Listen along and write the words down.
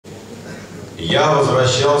Я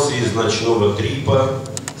возвращался из ночного трипа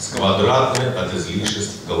с квадратной от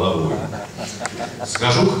излишеств головой.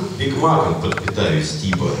 Схожу-к Биг-Маком, подпитаюсь,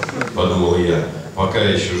 типа, подумал я, пока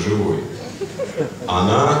еще живой.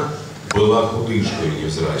 Она была худышкой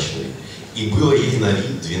невзрачной, и было ей на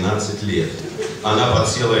вид 12 лет. Она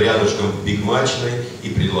подсела рядышком к бигмачной и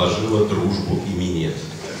предложила дружбу и минет.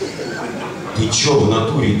 «Ты чё в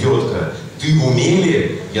натуре, тетка? Ты в уме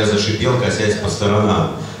ли?» Я зашипел, косясь по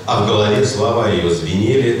сторонам, а в голове слова ее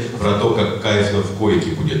звенели про то, как кайфно в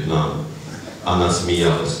койке будет нам. Она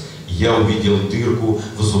смеялась. Я увидел дырку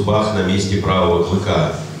в зубах на месте правого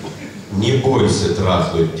клыка. «Не бойся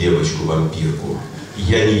трахнуть девочку-вампирку.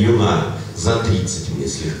 Я не юна, за 30 мне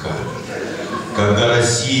слегка». Когда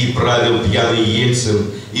Россией правил пьяный Ельцин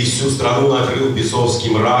и всю страну накрыл бесовский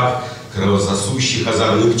мрак, кровососущих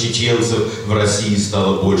озорных чеченцев в России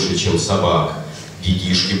стало больше, чем собак.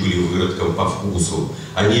 Детишки были выродком по вкусу.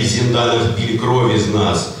 Они в зинданах пили кровь из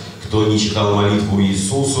нас. Кто не читал молитву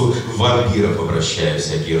Иисусу, в вампиров обращая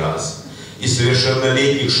всякий раз. И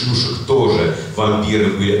совершеннолетних шлюшек тоже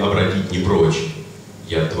вампиры были обратить не прочь.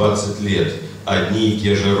 Я 20 лет одни и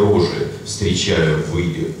те же рожи встречаю,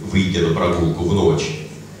 выйдя на прогулку в ночь.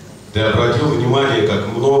 Ты обратил внимание, как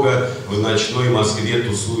много в ночной Москве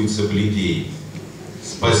тусуется бледей?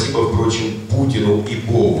 Спасибо, впрочем, Путину и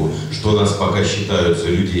Богу, что нас пока считают за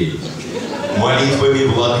людей. Молитвами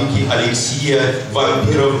владыки Алексия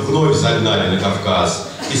вампиров вновь загнали на Кавказ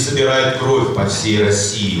и собирают кровь по всей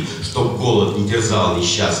России, чтоб голод не терзал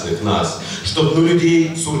несчастных нас, чтоб на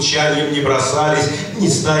людей с урчанием не бросались ни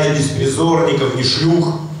стаи беспризорников, ни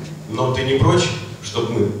шлюх. Но ты не прочь, чтоб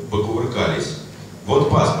мы покувыркались? Вот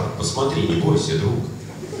паспорт, посмотри, не бойся, друг.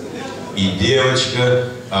 И девочка,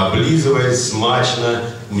 облизываясь смачно,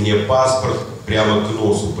 мне паспорт прямо к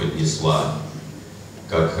носу поднесла.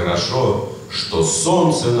 Как хорошо, что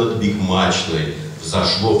солнце над бигмачной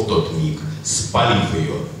взошло в тот миг, спалив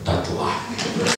ее дотла.